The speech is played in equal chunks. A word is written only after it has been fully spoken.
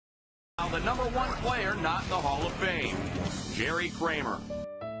Now the #1 player not in the Hall of Fame, Jerry Kramer.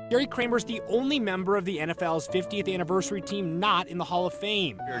 Jerry Kramer's the only member of the NFL's 50th anniversary team not in the Hall of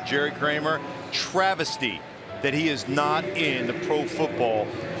Fame. Jerry Kramer, travesty that he is not in the Pro Football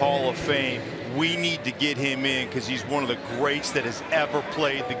Hall of Fame. We need to get him in because he's one of the greats that has ever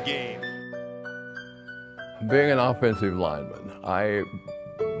played the game. Being an offensive lineman, I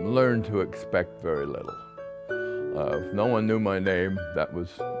learned to expect very little. If no one knew my name, that was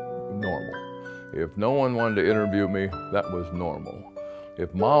normal. If no one wanted to interview me, that was normal.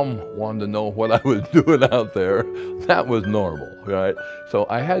 If Mom wanted to know what I was doing out there, that was normal, right? So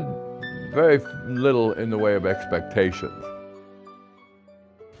I had very little in the way of expectations.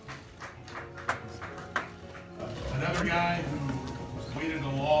 Another guy who waited a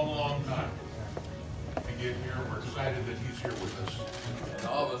long, long time to get here. We're excited that he's here with us. And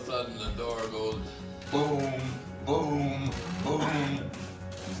all of a sudden the door goes boom, boom, boom.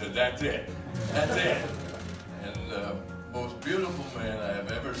 He said, "That's it. That's it." And the most beautiful man I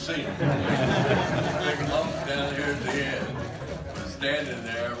have ever seen, big lump down here at the end, was standing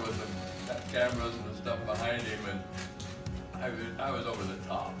there with the cameras and the stuff behind him, and I was over the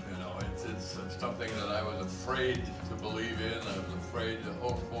top, you know. It's something that I was afraid to believe in, I was afraid to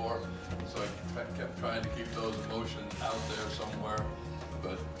hope for, so I kept trying to keep those emotions out there somewhere.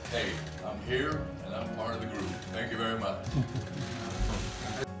 But hey, I'm here and I'm part of the group. Thank you very much.